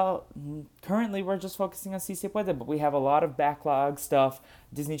currently we're just focusing on Si Se Puede, but we have a lot of backlog stuff,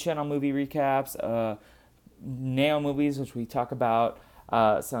 Disney Channel movie recaps, Neo movies, which we talk about,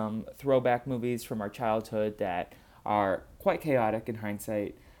 some throwback movies from our childhood that are quite chaotic in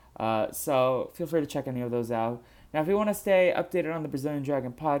hindsight. So feel free to check any of those out. Now, if you want to stay updated on the Brazilian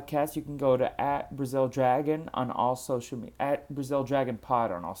Dragon podcast, you can go to at Brazil Dragon on all social at Brazil Dragon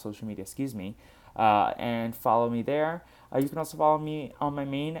Pod on all social media. Excuse me, and follow me there. You can also follow me on my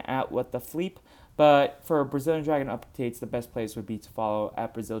main at What the Fleep. But for Brazilian Dragon updates, the best place would be to follow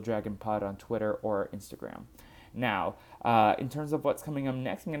at Brazil Dragon Pod on Twitter or Instagram. Now, in terms of what's coming up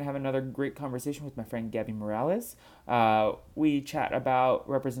next, I'm going to have another great conversation with my friend Gabby Morales. We chat about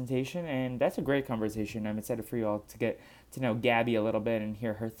representation, and that's a great conversation. I'm excited for you all to get to know Gabby a little bit and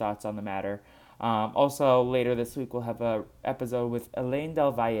hear her thoughts on the matter. Also, later this week, we'll have an episode with Elaine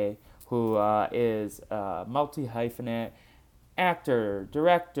Del Valle, who is a multi-hyphenate actor,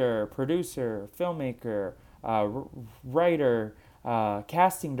 director, producer, filmmaker, writer,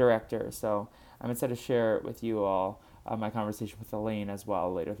 casting director. So I'm excited to share with you all my conversation with Elaine as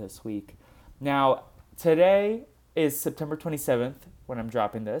well later this week. Now, today is September 27th when I'm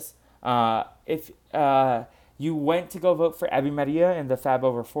dropping this. If you went to go vote for Abby Maria in the Fab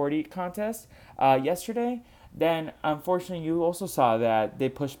Over 40 contest yesterday, then unfortunately you also saw that they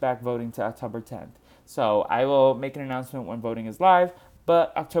pushed back voting to October 10th. So I will make an announcement when voting is live,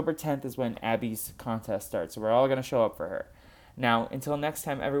 but October 10th is when Abby's contest starts. So we're all going to show up for her. Now, until next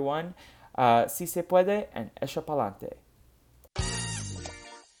time, everyone, si se puede and echa pa'lante.